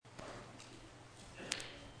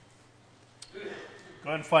Go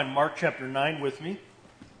ahead and find Mark chapter 9 with me.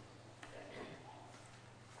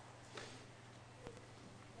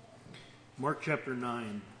 Mark chapter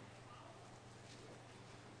 9.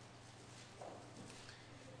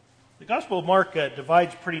 The Gospel of Mark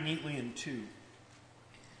divides pretty neatly in two.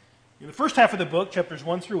 In the first half of the book, chapters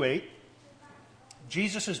 1 through 8,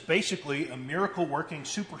 Jesus is basically a miracle-working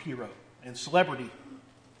superhero and celebrity.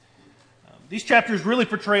 These chapters really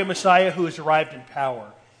portray a Messiah who has arrived in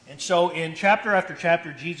power. And so in chapter after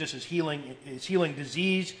chapter, Jesus is healing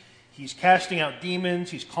disease, he's casting out demons,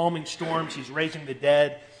 he's calming storms, he's raising the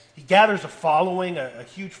dead. He gathers a following, a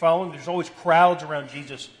huge following. There's always crowds around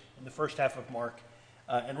Jesus in the first half of Mark.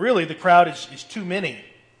 And really, the crowd is too many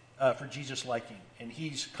for Jesus' liking. And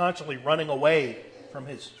he's constantly running away from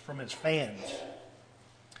his fans.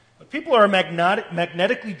 But people are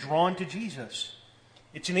magnetically drawn to Jesus.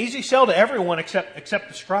 It's an easy sell to everyone except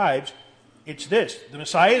the scribes. It's this: the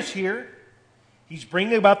Messiah is here. He's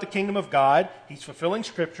bringing about the kingdom of God. He's fulfilling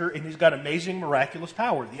Scripture, and he's got amazing, miraculous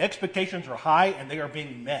power. The expectations are high, and they are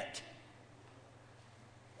being met.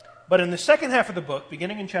 But in the second half of the book,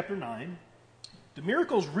 beginning in chapter 9, the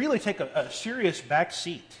miracles really take a serious back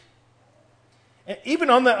seat. Even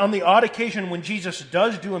on the odd occasion when Jesus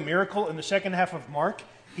does do a miracle in the second half of Mark,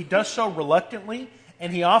 he does so reluctantly,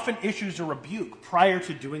 and he often issues a rebuke prior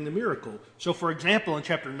to doing the miracle. So, for example, in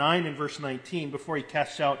chapter 9 and verse 19, before he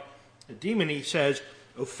casts out a demon, he says,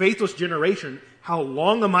 "O faithless generation, how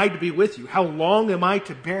long am I to be with you? How long am I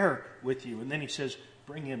to bear with you?" And then he says,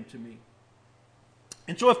 "Bring him to me."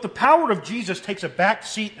 And so if the power of Jesus takes a back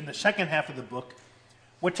seat in the second half of the book,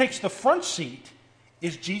 what takes the front seat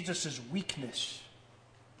is Jesus' weakness,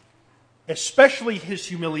 especially his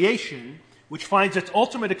humiliation, which finds its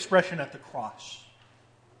ultimate expression at the cross.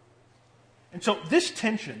 And so this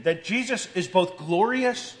tension, that Jesus is both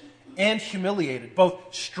glorious and humiliated,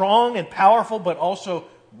 both strong and powerful, but also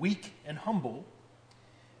weak and humble,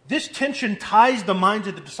 this tension ties the minds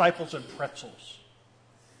of the disciples in pretzels.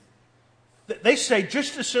 They say,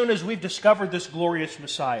 just as soon as we've discovered this glorious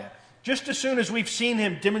Messiah, just as soon as we've seen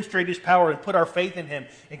him demonstrate his power and put our faith in him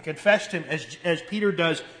and confessed him, as Peter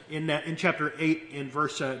does in chapter 8 in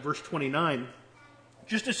verse 29,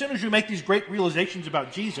 just as soon as we make these great realizations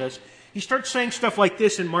about Jesus, he starts saying stuff like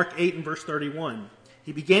this in Mark 8 and verse 31.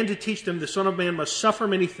 He began to teach them the Son of Man must suffer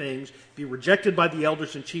many things, be rejected by the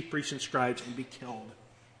elders and chief priests and scribes, and be killed,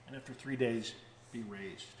 and after 3 days be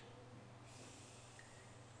raised.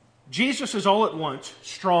 Jesus is all at once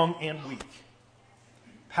strong and weak,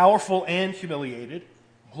 powerful and humiliated,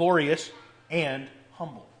 glorious and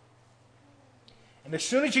humble. And as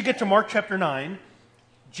soon as you get to Mark chapter 9,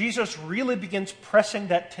 Jesus really begins pressing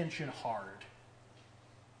that tension hard.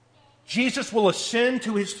 Jesus will ascend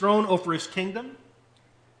to his throne over his kingdom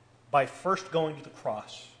by first going to the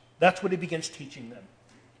cross. That's what he begins teaching them.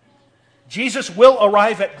 Jesus will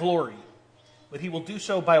arrive at glory, but he will do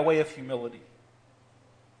so by way of humility.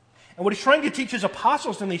 And what he's trying to teach his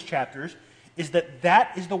apostles in these chapters is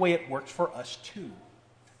that is the way it works for us too.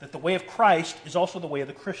 That the way of Christ is also the way of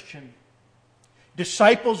the Christian.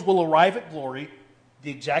 Disciples will arrive at glory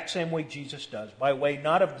the exact same way Jesus does, by way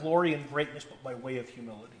not of glory and greatness, but by way of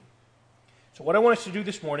humility. So what I want us to do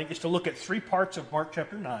this morning is to look at three parts of Mark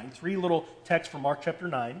chapter 9, three little texts from Mark chapter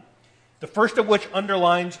 9. The first of which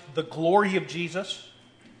underlines the glory of Jesus.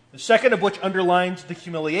 The second of which underlines the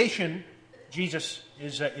humiliation Jesus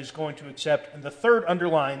is going to accept. And the third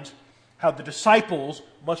underlines how the disciples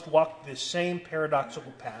must walk this same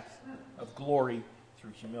paradoxical path of glory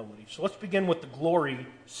through humility. So let's begin with the glory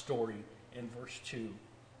story in verse 2.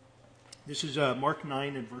 This is Mark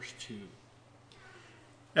 9 and verse 2.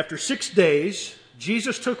 After 6 days,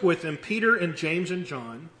 Jesus took with him Peter and James and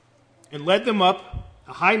John and led them up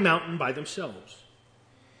a high mountain by themselves.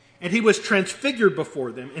 And he was transfigured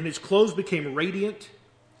before them, and his clothes became radiant,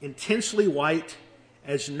 intensely white,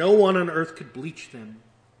 as no one on earth could bleach them.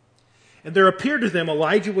 And there appeared to them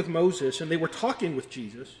Elijah with Moses, and they were talking with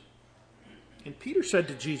Jesus. And Peter said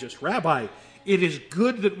to Jesus, "Rabbi, it is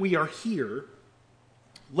good that we are here.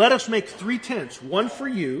 Let us make 3 tents, one for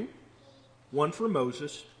you, one for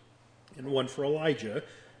Moses, and one for Elijah."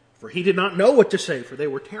 For he did not know what to say, for they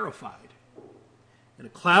were terrified. And a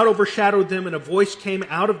cloud overshadowed them, and a voice came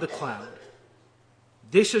out of the cloud.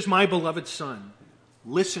 "This is my beloved Son.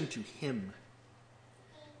 Listen to him."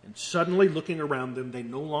 And suddenly, looking around them, they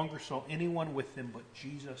no longer saw anyone with them but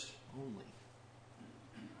Jesus only.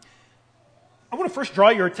 I want to first draw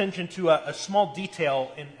your attention to a small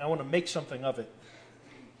detail, and I want to make something of it.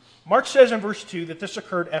 Mark says in verse 2 that this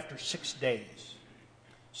occurred after 6 days.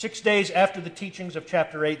 6 days after the teachings of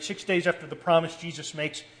chapter 8, 6 days after the promise Jesus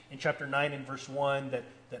makes in chapter 9 and verse 1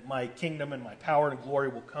 that my kingdom and my power and glory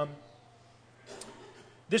will come.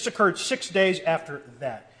 This occurred 6 days after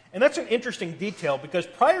that. And that's an interesting detail because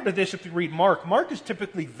prior to this, if you read Mark, Mark is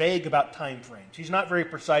typically vague about time frames. He's not very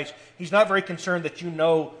precise. He's not very concerned that you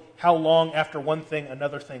know how long after one thing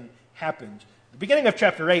another thing happens. The beginning of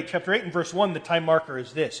chapter 8 and verse 1, the time marker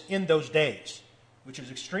is this, in those days, which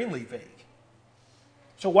is extremely vague.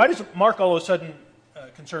 So why does Mark all of a sudden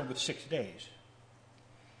concerned with 6 days?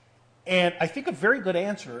 And I think a very good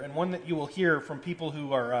answer, and one that you will hear from people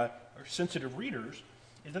who are sensitive readers,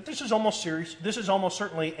 is that this is almost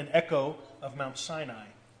certainly an echo of Mount Sinai.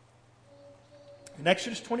 In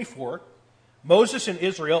Exodus 24, Moses and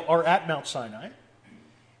Israel are at Mount Sinai.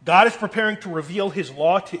 God is preparing to reveal his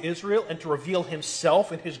law to Israel and to reveal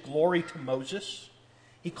himself and his glory to Moses.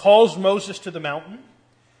 He calls Moses to the mountain,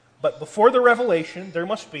 but before the revelation, there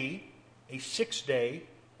must be a 6-day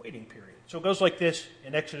waiting period. So it goes like this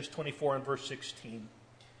in Exodus 24 and verse 16.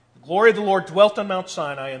 The glory of the Lord dwelt on Mount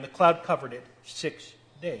Sinai, and the cloud covered it 6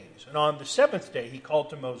 days. And on the 7th day he called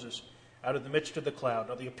to Moses out of the midst of the cloud.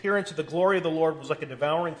 Now the appearance of the glory of the Lord was like a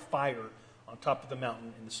devouring fire on top of the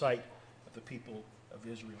mountain in the sight of the people of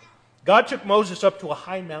Israel. God took Moses up to a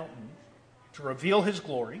high mountain to reveal his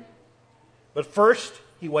glory, but first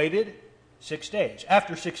he waited 6 days.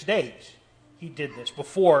 After 6 days, he did this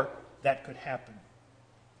before that could happen.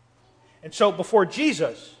 And so before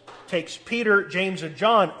Jesus takes Peter, James, and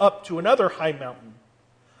John up to another high mountain,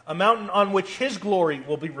 a mountain on which his glory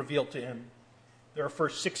will be revealed to him, there are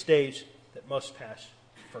first 6 days that must pass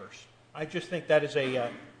first. I just think that is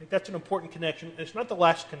that's an important connection. It's not the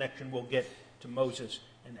last connection we'll get to Moses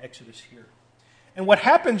and Exodus here. And what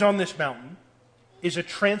happens on this mountain is a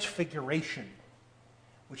transfiguration,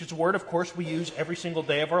 which is a word, of course, we use every single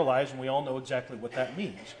day of our lives, and we all know exactly what that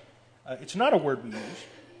means. It's not a word we use.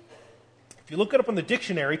 If you look it up in the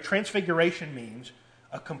dictionary, transfiguration means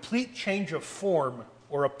a complete change of form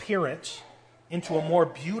or appearance into a more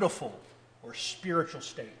beautiful or spiritual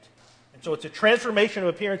state. And so it's a transformation of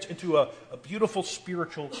appearance into a beautiful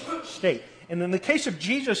spiritual state. And in the case of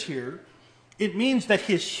Jesus here, it means that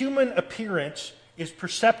his human appearance is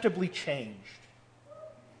perceptibly changed.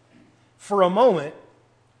 For a moment,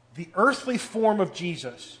 the earthly form of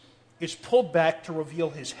Jesus is pulled back to reveal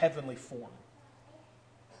his heavenly form.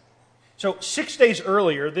 So 6 days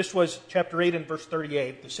earlier, this was chapter 8 and verse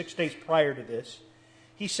 38, the 6 days prior to this,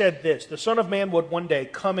 he said this, the Son of Man would one day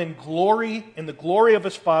come in glory, in the glory of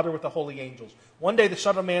his Father with the holy angels. One day the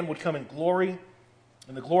Son of Man would come in glory,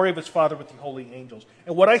 in the glory of his Father with the holy angels.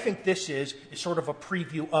 And what I think this is sort of a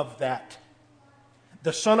preview of that.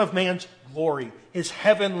 The Son of Man's glory, his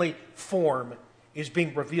heavenly form, is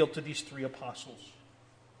being revealed to these 3 apostles.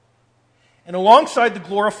 And alongside the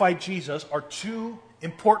glorified Jesus are 2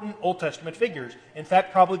 important Old Testament figures. In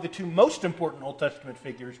fact, probably the 2 most important Old Testament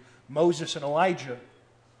figures, Moses and Elijah.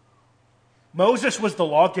 Moses was the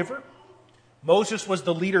lawgiver. Moses was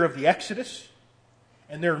the leader of the Exodus.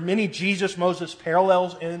 And there are many Jesus-Moses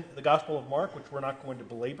parallels in the Gospel of Mark, which we're not going to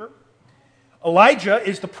belabor. Elijah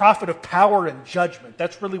is the prophet of power and judgment.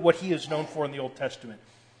 That's really what he is known for in the Old Testament.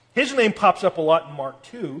 His name pops up a lot in Mark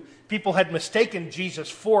 2. People had mistaken Jesus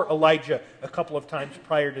for Elijah a couple of times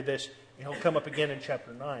prior to this. And he'll come up again in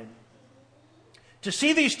chapter 9. To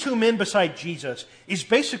see these 2 men beside Jesus is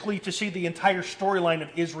basically to see the entire storyline of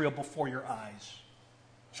Israel before your eyes.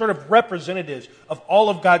 Sort of representatives of all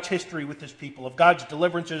of God's history with his people, of God's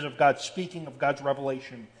deliverances, of God's speaking, of God's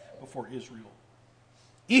revelation before Israel.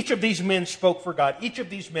 Each of these men spoke for God. Each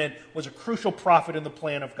of these men was a crucial prophet in the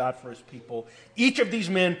plan of God for his people. Each of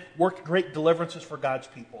these men worked great deliverances for God's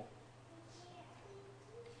people.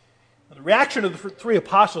 Now, the reaction of the 3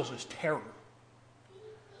 apostles is terror.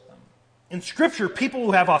 In Scripture, people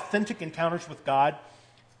who have authentic encounters with God,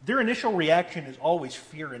 their initial reaction is always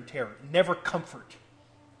fear and terror, never comfort.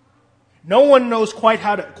 No one knows quite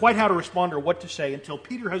how to respond or what to say until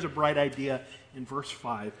Peter has a bright idea in verse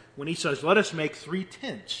 5 when he says, let us make 3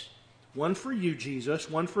 tents. One for you, Jesus,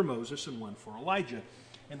 one for Moses, and one for Elijah.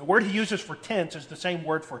 And the word he uses for tents is the same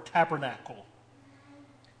word for tabernacle.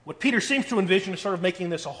 What Peter seems to envision is sort of making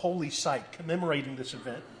this a holy site, commemorating this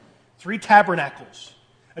event. 3 tabernacles.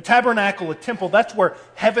 A tabernacle, a temple, that's where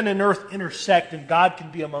heaven and earth intersect and God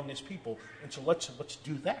can be among his people. And so let's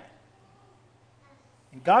do that.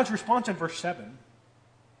 And God's response in verse 7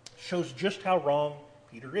 shows just how wrong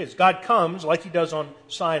Peter is. God comes, like he does on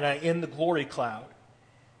Sinai, in the glory cloud,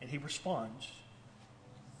 and he responds.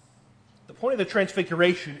 The point of the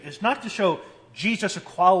transfiguration is not to show Jesus'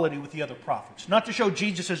 equality with the other prophets, not to show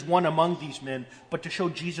Jesus as one among these men, but to show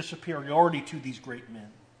Jesus' superiority to these great men.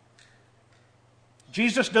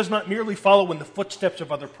 Jesus does not merely follow in the footsteps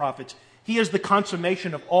of other prophets. He is the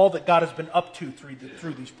consummation of all that God has been up to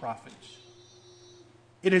through these prophets.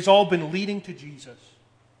 It has all been leading to Jesus,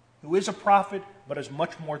 who is a prophet, but is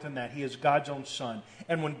much more than that. He is God's own Son.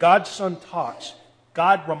 And when God's Son talks,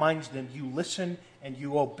 God reminds them, you listen and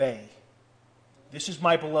you obey. This is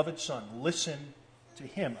my beloved Son. Listen to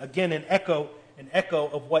him. Again, an echo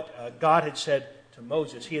of what God had said to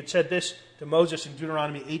Moses. He had said this to Moses in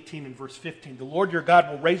Deuteronomy 18 and verse 15. The Lord your God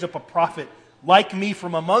will raise up a prophet like me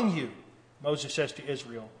from among you, Moses says to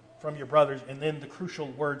Israel, from your brothers. And then the crucial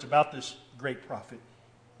words about this great prophet.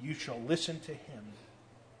 You shall listen to him.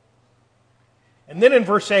 And then in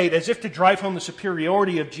verse 8, as if to drive home the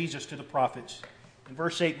superiority of Jesus to the prophets, in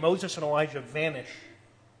verse 8, Moses and Elijah vanish.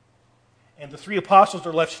 And the three apostles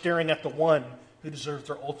are left staring at the one who deserves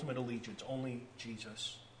their ultimate allegiance, only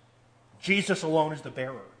Jesus. Jesus alone is the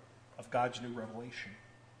bearer of God's new revelation.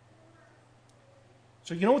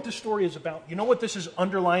 So you know what this story is about? You know what this is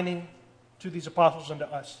underlining to these apostles and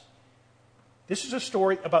to us? This is a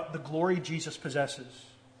story about the glory Jesus possesses.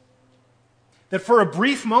 That for a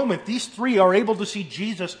brief moment, these three are able to see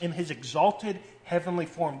Jesus in his exalted heavenly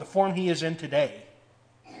form, the form he is in today.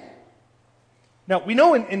 Now, we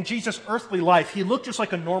know in Jesus' earthly life, he looked just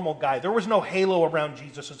like a normal guy. There was no halo around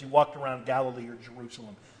Jesus as he walked around Galilee or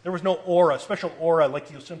Jerusalem. There was no aura, special aura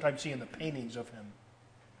like you'll sometimes see in the paintings of him.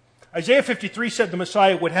 Isaiah 53 said the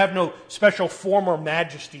Messiah would have no special form or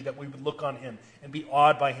majesty that we would look on him and be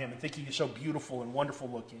awed by him and think he is so beautiful and wonderful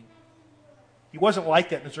looking. He wasn't like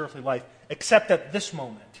that in his earthly life, except at this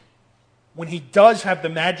moment, when he does have the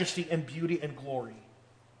majesty and beauty and glory.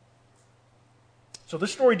 So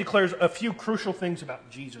this story declares a few crucial things about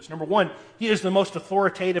Jesus. Number one, he is the most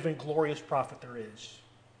authoritative and glorious prophet there is.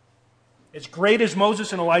 As great as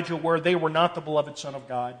Moses and Elijah were, they were not the beloved Son of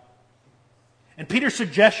God. And Peter's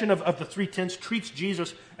suggestion of the three tenths treats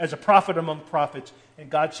Jesus as a prophet among prophets. And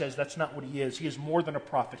God says that's not what he is. He is more than a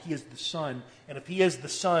prophet. He is the Son. And if he is the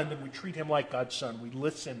Son, then we treat him like God's Son. We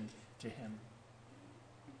listen to him.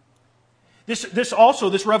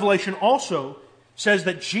 This revelation also says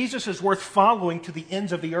that Jesus is worth following to the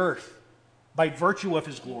ends of the earth by virtue of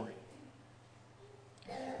his glory.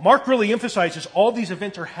 Mark really emphasizes all these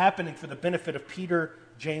events are happening for the benefit of Peter,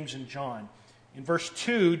 James, and John. In verse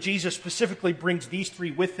 2, Jesus specifically brings these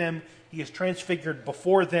three with him. He is transfigured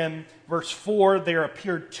before them. Verse 4, there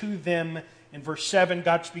appeared to them. In verse 7,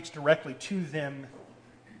 God speaks directly to them.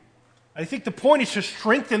 I think the point is to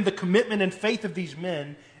strengthen the commitment and faith of these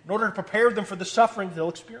men in order to prepare them for the suffering they'll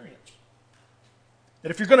experience. That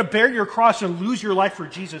if you're going to bear your cross and lose your life for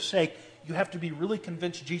Jesus' sake, you have to be really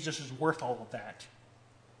convinced Jesus is worth all of that.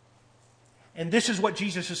 And this is what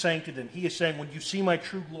Jesus is saying to them. He is saying, when you see my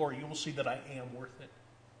true glory, you will see that I am worth it.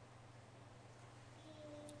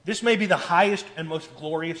 This may be the highest and most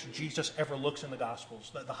glorious Jesus ever looks in the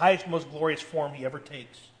Gospels. The highest, most glorious form he ever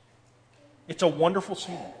takes. It's a wonderful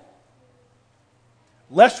scene.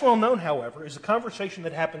 Less well known, however, is the conversation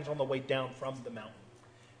that happens on the way down from the mountain.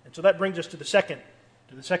 And so that brings us to the second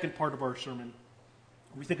part of our sermon.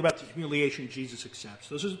 We think about the humiliation Jesus accepts.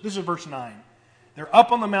 This is verse 9. They're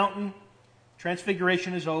up on the mountain.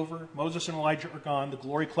 Transfiguration is over. Moses and Elijah are gone. The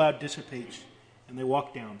glory cloud dissipates, and they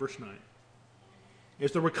walk down. Verse 9.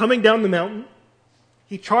 As they were coming down the mountain,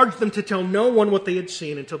 he charged them to tell no one what they had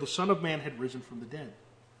seen until the Son of Man had risen from the dead.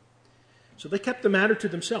 So they kept the matter to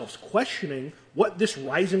themselves, questioning what this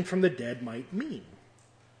rising from the dead might mean.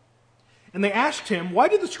 And they asked him, why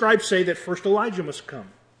did the scribes say that first Elijah must come?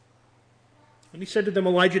 And he said to them,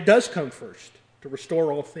 Elijah does come first to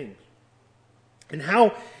restore all things. And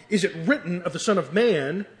how is it written of the Son of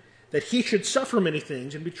Man that he should suffer many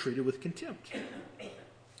things and be treated with contempt?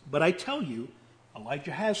 But I tell you,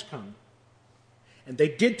 Elijah has come, and they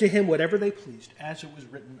did to him whatever they pleased, as it was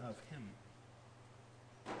written of him.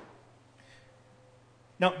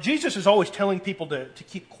 Now, Jesus is always telling people to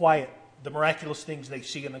keep quiet the miraculous things they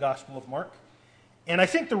see in the Gospel of Mark. And I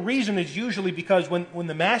think the reason is usually because when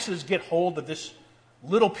the masses get hold of this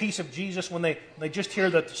little piece of Jesus, when they just hear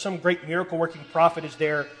that some great miracle-working prophet is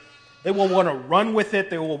there, they will want to run with it.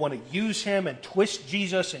 They will want to use him and twist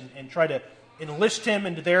Jesus and try to enlist him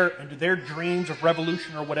into their dreams of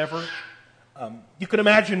revolution or whatever. You can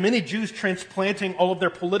imagine many Jews transplanting all of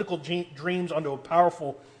their political dreams onto a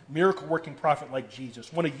powerful miracle-working prophet like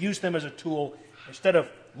Jesus. Want to use them as a tool instead of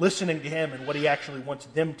listening to him and what he actually wants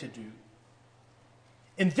them to do.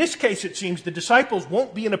 In this case, it seems, the disciples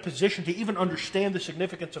won't be in a position to even understand the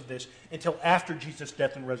significance of this until after Jesus'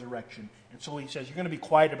 death and resurrection. And so he says, you're going to be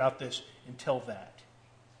quiet about this until that.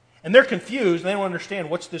 And they're confused. They don't understand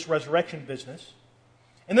what's this resurrection business.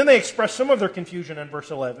 And then they express some of their confusion in verse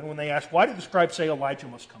 11 when they ask, why did the scribes say Elijah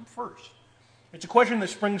must come first? It's a question that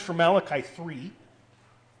springs from Malachi 3,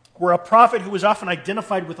 where a prophet who is often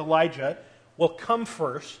identified with Elijah will come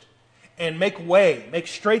first and make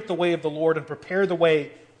straight the way of the Lord and prepare the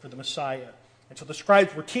way for the Messiah. And so the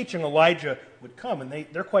scribes were teaching Elijah would come, and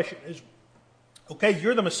their question is, okay,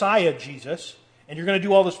 you're the Messiah, Jesus, and you're going to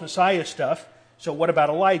do all this Messiah stuff, so what about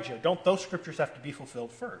Elijah? Don't those scriptures have to be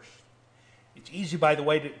fulfilled first? It's easy, by the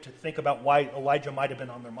way, to think about why Elijah might have been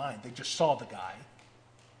on their mind. They just saw the guy.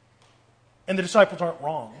 And the disciples aren't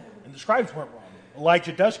wrong, and the scribes weren't wrong.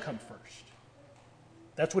 Elijah does come first.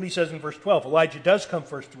 That's what he says in verse 12. Elijah does come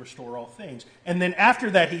first to restore all things. And then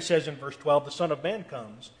after that, he says in verse 12, the Son of Man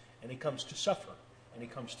comes, and he comes to suffer, and he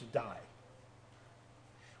comes to die.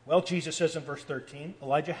 Well, Jesus says in verse 13,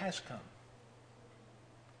 Elijah has come.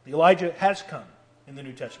 The Elijah has come in the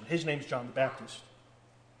New Testament. His name's John the Baptist.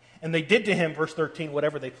 And they did to him, verse 13,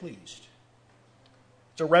 whatever they pleased.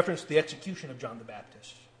 It's a reference to the execution of John the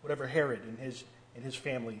Baptist, whatever Herod and his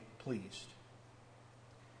family pleased.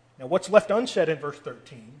 Now, what's left unsaid in verse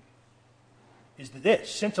 13 is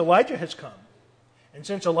this. Since Elijah has come, and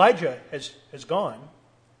since Elijah has gone,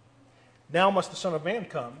 now must the Son of Man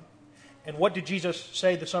come. And what did Jesus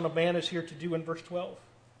say the Son of Man is here to do in verse 12?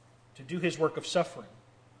 To do his work of suffering,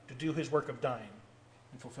 to do his work of dying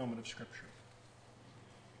in fulfillment of Scripture.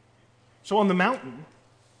 So on the mountain,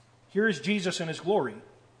 here is Jesus in his glory.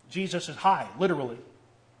 Jesus is high, literally.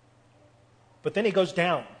 But then he goes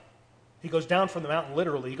down. He goes down from the mountain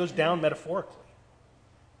literally. He goes down metaphorically.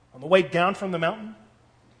 On the way down from the mountain,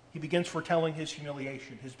 he begins foretelling his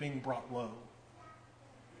humiliation, his being brought low.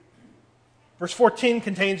 Verse 14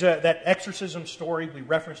 contains that exorcism story we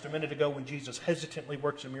referenced a minute ago when Jesus hesitantly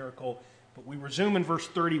works a miracle. But we resume in verse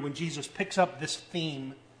 30 when Jesus picks up this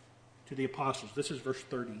theme to the apostles. This is verse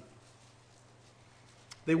 30.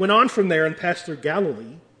 They went on from there and passed through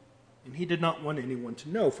Galilee, and he did not want anyone to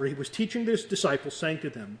know, for he was teaching his disciples, saying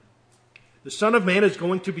to them, the Son of Man is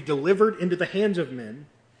going to be delivered into the hands of men,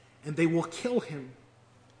 and they will kill him.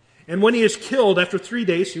 And when he is killed, after 3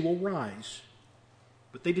 days he will rise.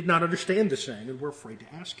 But they did not understand the saying, and were afraid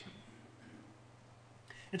to ask him.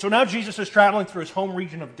 And so now Jesus is traveling through his home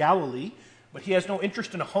region of Galilee, but he has no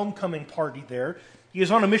interest in a homecoming party there. He is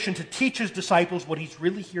on a mission to teach his disciples what he's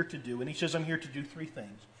really here to do. And he says, I'm here to do 3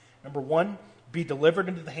 things. Number 1, be delivered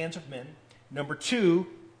into the hands of men. Number 2,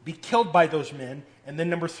 be killed by those men. And then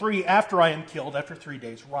number 3, after I am killed, after 3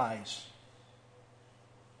 days, rise.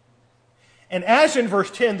 And as in verse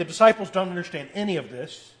 10, the disciples don't understand any of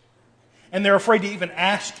this, and they're afraid to even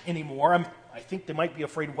ask anymore. I think they might be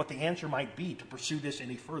afraid of what the answer might be to pursue this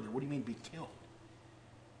any further. What do you mean be killed?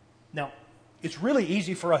 Now, it's really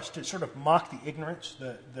easy for us to sort of mock the ignorance,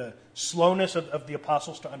 the slowness of the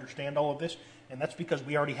apostles to understand all of this, and that's because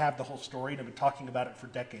we already have the whole story and have been talking about it for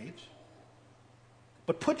decades.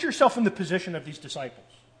 But put yourself in the position of these disciples.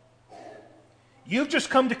 You've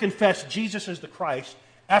just come to confess Jesus as the Christ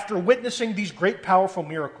after witnessing these great, powerful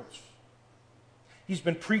miracles. He's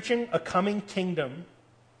been preaching a coming kingdom.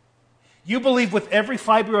 You believe with every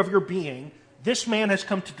fiber of your being, this man has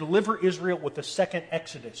come to deliver Israel with the second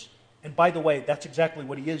Exodus. And by the way, that's exactly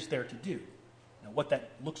what he is there to do. Now, what that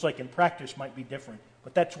looks like in practice might be different,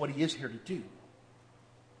 but that's what he is here to do.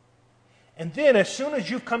 And then, as soon as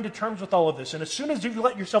you've come to terms with all of this, and as soon as you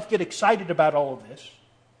let yourself get excited about all of this,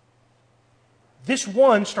 this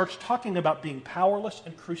one starts talking about being powerless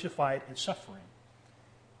and crucified and suffering.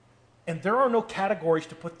 And there are no categories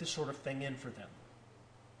to put this sort of thing in for them.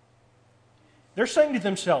 They're saying to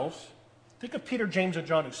themselves, think of Peter, James, and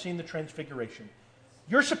John who've seen the transfiguration.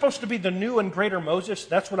 You're supposed to be the new and greater Moses.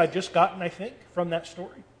 That's what I've just gotten, I think, from that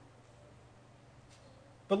story.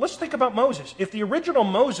 But let's think about Moses. If the original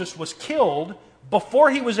Moses was killed before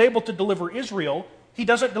he was able to deliver Israel, he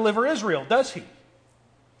doesn't deliver Israel, does he?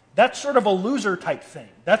 That's sort of a loser type thing.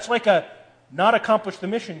 That's like a not accomplish the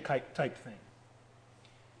mission type thing.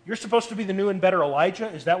 You're supposed to be the new and better Elijah.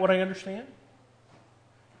 Is that what I understand?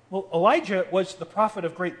 Well, Elijah was the prophet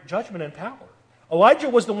of great judgment and power. Elijah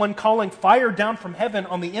was the one calling fire down from heaven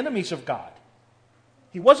on the enemies of God.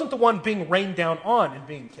 He wasn't the one being rained down on and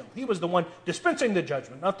being killed. He was the one dispensing the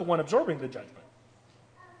judgment, not the one absorbing the judgment.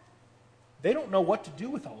 They don't know what to do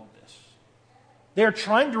with all of this. They are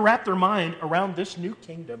trying to wrap their mind around this new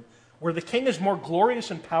kingdom where the king is more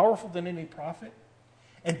glorious and powerful than any prophet.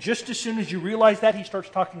 And just as soon as you realize that, he starts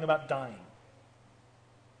talking about dying.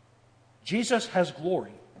 Jesus has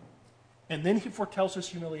glory. And then he foretells his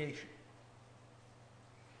humiliation.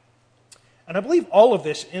 And I believe all of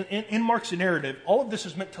this, in Mark's narrative, all of this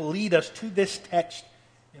is meant to lead us to this text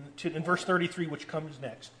in verse 33, which comes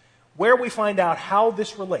next, where we find out how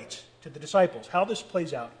this relates to the disciples, how this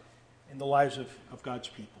plays out in the lives of God's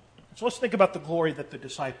people. So let's think about the glory that the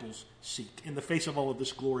disciples seek in the face of all of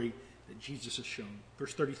this glory that Jesus has shown.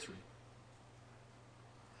 Verse 33.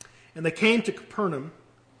 And they came to Capernaum,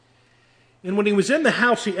 and when he was in the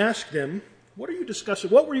house, he asked them, What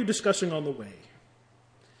were you discussing on the way?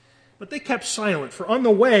 But they kept silent, for on the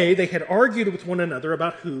way they had argued with one another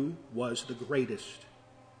about who was the greatest.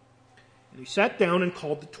 And he sat down and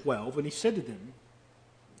called the 12, and he said to them,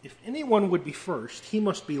 If anyone would be first, he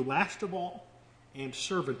must be last of all and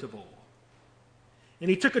servant of all. And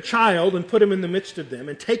he took a child and put him in the midst of them,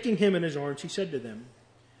 and taking him in his arms, he said to them,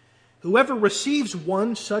 Whoever receives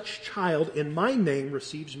one such child in my name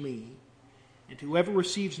receives me, and whoever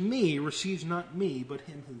receives me receives not me, but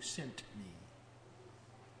him who sent me.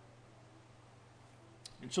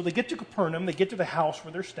 And so they get to Capernaum, they get to the house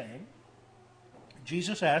where they're staying.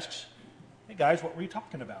 Jesus asks, Hey guys, what were you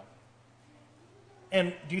talking about?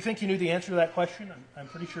 And do you think he knew the answer to that question? I'm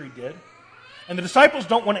pretty sure he did. And the disciples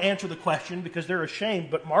don't want to answer the question because they're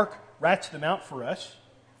ashamed, but Mark rats them out for us.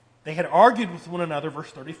 They had argued with one another,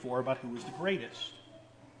 verse 34, about who was the greatest.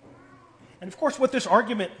 And of course, what this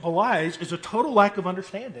argument belies is a total lack of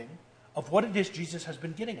understanding of what it is Jesus has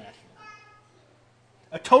been getting at here.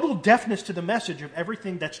 A total deafness to the message of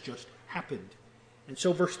everything that's just happened. And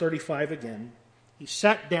so verse 35 again, he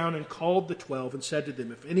sat down and called the 12 and said to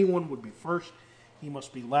them, If anyone would be first, he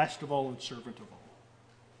must be last of all and servant of all.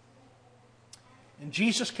 In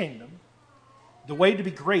Jesus' kingdom, the way to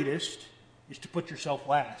be greatest is to put yourself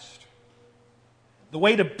last. The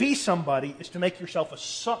way to be somebody is to make yourself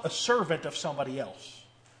a servant of somebody else.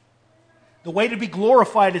 The way to be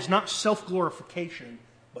glorified is not self-glorification,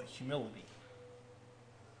 but humility.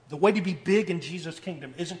 The way to be big in Jesus'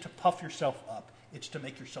 kingdom isn't to puff yourself up, it's to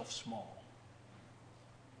make yourself small.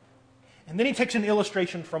 And then he takes an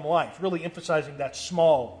illustration from life, really emphasizing that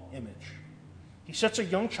small image. He sets a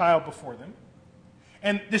young child before them,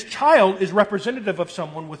 and this child is representative of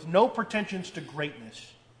someone with no pretensions to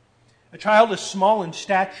greatness. A child is small in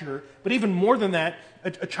stature, but even more than that,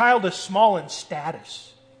 a child is small in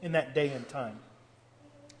status in that day and time.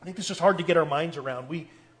 I think this is hard to get our minds around. We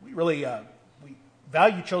really we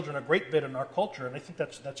value children a great bit in our culture, and I think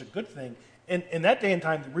that's a good thing. And in that day and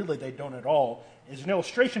time, really they don't at all. As an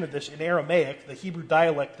illustration of this, in Aramaic, the Hebrew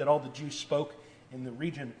dialect that all the Jews spoke in the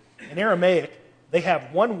region, in Aramaic, they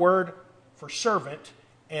have one word for servant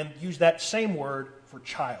and use that same word for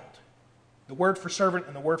child. The word for servant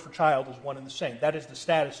and the word for child is one and the same. That is the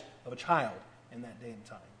status of a child in that day and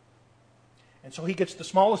time. And so he gets the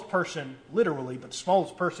smallest person, literally, but the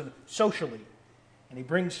smallest person socially, and he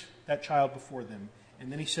brings that child before them.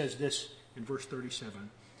 And then he says this in verse 37,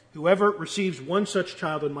 Whoever receives one such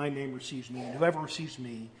child in my name receives me, and whoever receives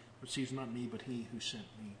me receives not me, but he who sent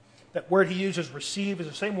me. That word he uses, receive, is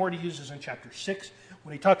the same word he uses in chapter 6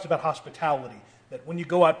 when he talks about hospitality. That when you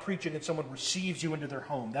go out preaching and someone receives you into their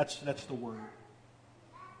home, that's the word.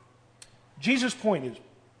 Jesus' point is,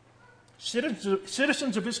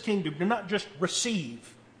 citizens of his kingdom do not just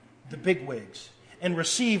receive the bigwigs and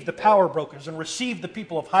receive the power brokers and receive the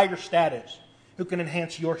people of higher status who can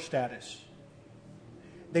enhance your status.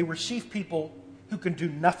 They receive people who can do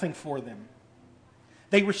nothing for them.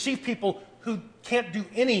 They receive people who can't do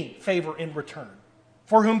any favor in return,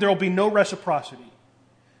 for whom there will be no reciprocity,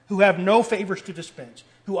 who have no favors to dispense,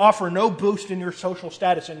 who offer no boost in your social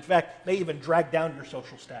status, and in fact, may even drag down your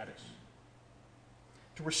social status.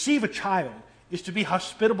 To receive a child is to be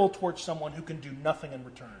hospitable towards someone who can do nothing in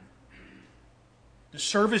return. The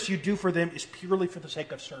service you do for them is purely for the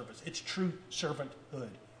sake of service. It's true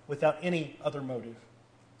servanthood, without any other motive.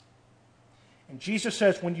 And Jesus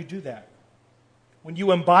says when you do that, when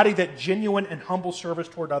you embody that genuine and humble service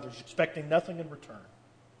toward others, expecting nothing in return,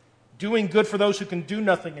 doing good for those who can do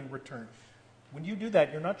nothing in return, when you do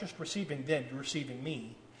that, you're not just receiving them, you're receiving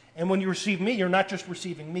me. And when you receive me, you're not just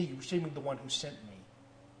receiving me, you're receiving the one who sent me.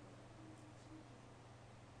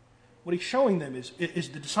 What he's showing them is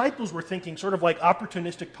the disciples were thinking sort of like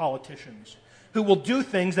opportunistic politicians who will do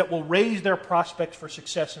things that will raise their prospects for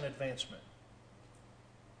success and advancement.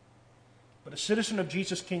 But a citizen of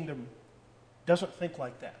Jesus' kingdom doesn't think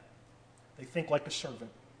like that. They think like a servant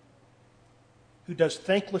who does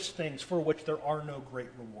thankless things for which there are no great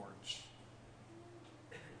rewards.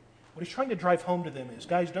 What he's trying to drive home to them is,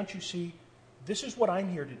 guys, don't you see, this is what I'm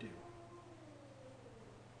here to do.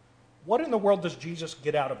 What in the world does Jesus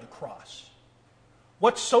get out of the cross?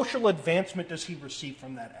 What social advancement does he receive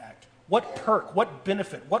from that act? What perk, what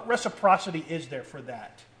benefit, what reciprocity is there for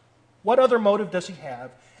that? What other motive does he have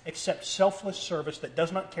except selfless service that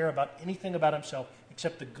does not care about anything about himself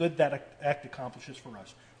except the good that act accomplishes for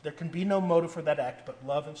us. There can be no motive for that act but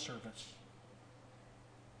love and service.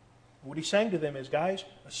 What he's saying to them is, guys,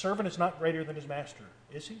 a servant is not greater than his master,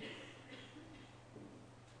 is he?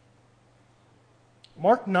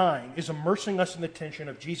 Mark 9 is immersing us in the tension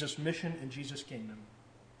of Jesus' mission and Jesus' kingdom.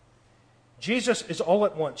 Jesus is all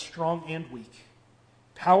at once strong and weak,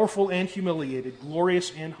 powerful and humiliated,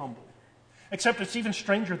 glorious and humble. Except it's even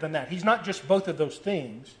stranger than that. He's not just both of those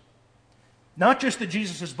things. Not just that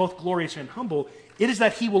Jesus is both glorious and humble, it is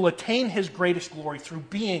that he will attain his greatest glory through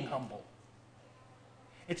being humble.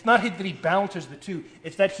 It's not that he balances the two,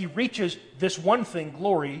 it's that he reaches this one thing,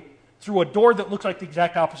 glory, through a door that looks like the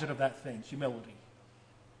exact opposite of that thing, humility.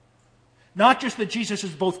 Not just that Jesus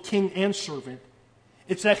is both king and servant,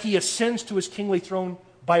 it's that he ascends to his kingly throne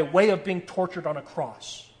by way of being tortured on a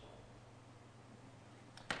cross.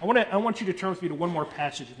 I want you to turn with me to one more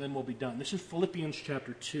passage and then we'll be done. This is Philippians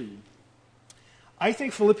chapter 2. I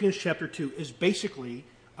think Philippians chapter 2 is basically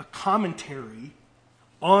a commentary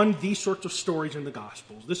on these sorts of stories in the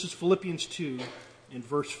Gospels. This is Philippians 2 in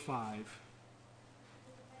verse 5.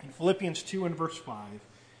 In Philippians 2 and verse 5,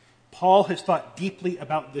 Paul has thought deeply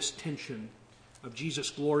about this tension of Jesus'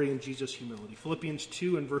 glory and Jesus' humility. Philippians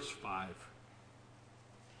 2 and verse 5.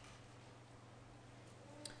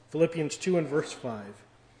 Philippians 2 and verse 5.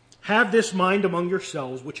 Have this mind among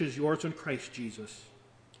yourselves, which is yours in Christ Jesus,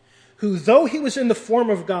 who, though he was in the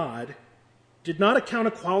form of God, did not account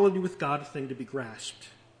equality with God a thing to be grasped,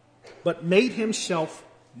 but made himself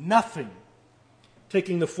nothing,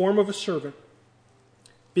 taking the form of a servant,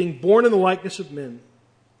 being born in the likeness of men,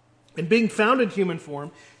 and being found in human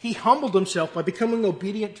form, he humbled himself by becoming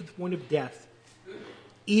obedient to the point of death,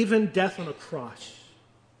 even death on a cross.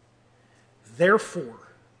 Therefore,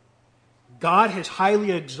 God has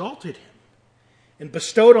highly exalted him and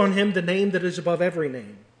bestowed on him the name that is above every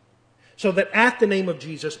name, so that at the name of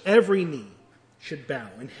Jesus every knee should bow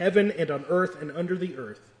in heaven and on earth and under the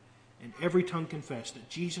earth, and every tongue confess that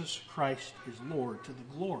Jesus Christ is Lord, to the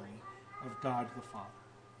glory of God the Father.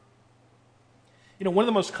 You know, one of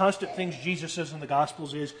the most constant things Jesus says in the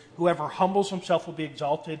Gospels is, whoever humbles himself will be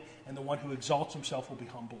exalted, and the one who exalts himself will be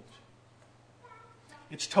humbled.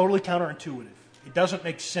 It's totally counterintuitive. It doesn't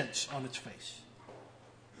make sense on its face.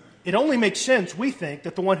 It only makes sense, we think,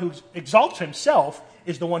 that the one who exalts himself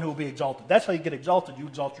is the one who will be exalted. That's how you get exalted. You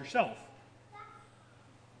exalt yourself.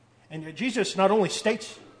 And Jesus not only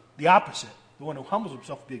states the opposite, the one who humbles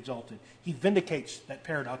himself will be exalted, he vindicates that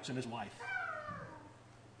paradox in his life.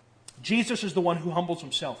 Jesus is the one who humbles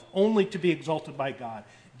himself, only to be exalted by God.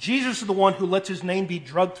 Jesus is the one who lets his name be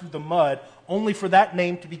dragged through the mud, only for that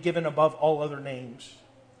name to be given above all other names.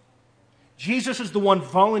 Jesus is the one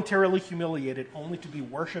voluntarily humiliated, only to be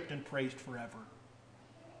worshipped and praised forever.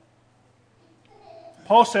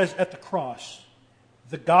 Paul says at the cross,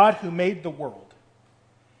 the God who made the world,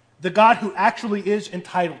 the God who actually is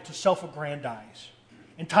entitled to self-aggrandize,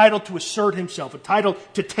 entitled to assert himself, entitled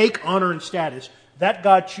to take honor and status, that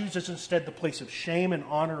God chooses instead the place of shame and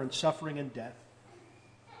honor and suffering and death.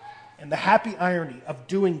 And the happy irony of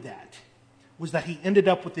doing that was that he ended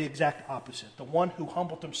up with the exact opposite. The one who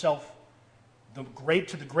humbled himself to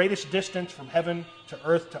the greatest distance from heaven to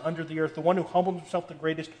earth to under the earth, the one who humbled himself the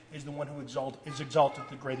greatest is the one who is exalted to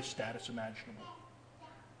the greatest status imaginable.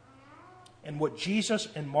 And what Jesus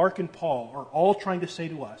and Mark and Paul are all trying to say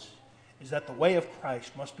to us is that the way of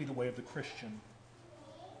Christ must be the way of the Christian.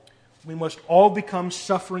 We must all become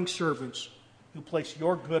suffering servants who place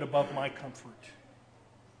your good above my comfort.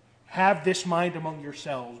 Have this mind among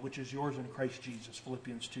yourselves, which is yours in Christ Jesus,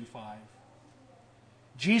 Philippians 2:5.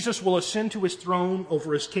 Jesus will ascend to his throne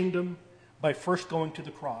over his kingdom by first going to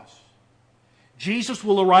the cross. Jesus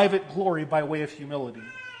will arrive at glory by way of humility.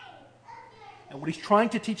 And what he's trying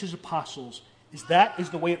to teach his apostles is that is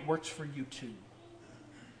the way it works for you too.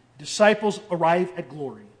 Disciples arrive at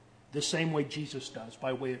glory the same way Jesus does,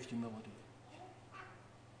 by way of humility.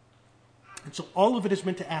 And so all of it is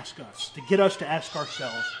meant to ask us, to get us to ask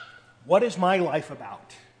ourselves, what is my life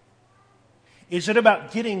about? Is it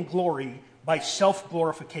about getting glory by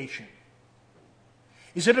self-glorification?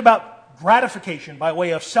 Is it about gratification by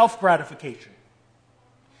way of self-gratification?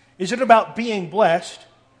 Is it about being blessed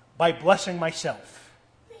by blessing myself?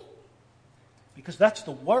 Because that's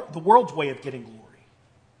the world's way of getting glory.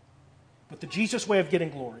 But the Jesus way of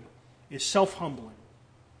getting glory is self-humbling.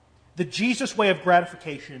 The Jesus way of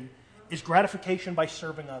gratification is gratification by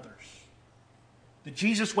serving others. The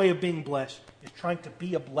Jesus way of being blessed is trying to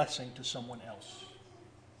be a blessing to someone else.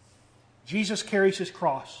 Jesus carries his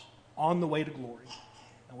cross on the way to glory.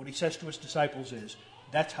 And what he says to his disciples is,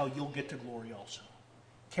 that's how you'll get to glory also.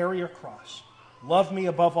 Carry your cross. Love me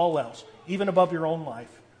above all else, even above your own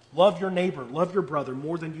life. Love your neighbor, love your brother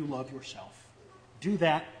more than you love yourself. Do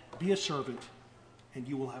that, be a servant, and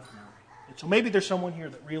you will have glory. And so maybe there's someone here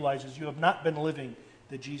that realizes you have not been living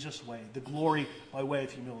the Jesus way, the glory by way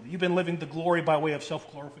of humility. You've been living the glory by way of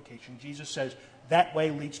self-glorification. Jesus says that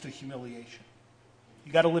way leads to humiliation.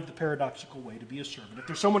 You've got to live the paradoxical way, to be a servant. If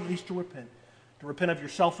there's someone that needs to repent of your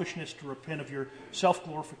selfishness, to repent of your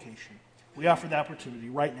self-glorification, we offer the opportunity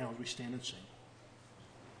right now as we stand and sing.